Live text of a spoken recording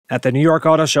At the New York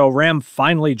Auto Show, Ram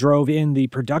finally drove in the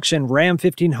production Ram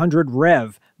 1500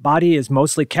 REV. Body is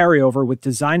mostly carryover with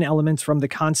design elements from the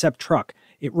concept truck.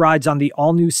 It rides on the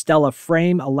all-new Stella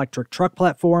frame electric truck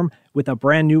platform with a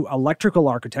brand new electrical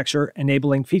architecture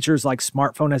enabling features like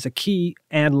smartphone as a key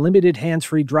and limited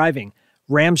hands-free driving.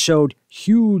 Ram showed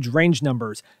huge range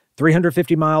numbers,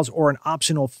 350 miles or an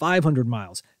optional 500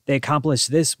 miles. They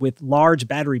accomplished this with large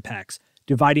battery packs.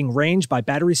 Dividing range by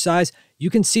battery size, you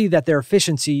can see that their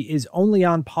efficiency is only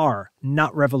on par,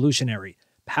 not revolutionary.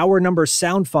 Power numbers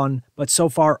sound fun, but so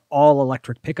far all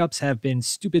electric pickups have been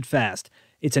stupid fast.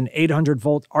 It's an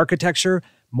 800-volt architecture.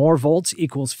 More volts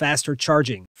equals faster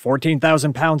charging.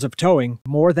 14,000 pounds of towing,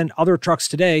 more than other trucks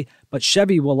today, but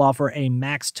Chevy will offer a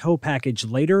max tow package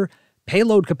later.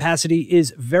 Payload capacity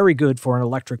is very good for an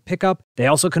electric pickup. They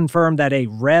also confirmed that a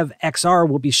REV XR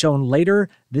will be shown later.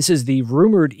 This is the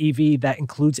rumored EV that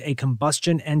includes a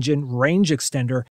combustion engine range extender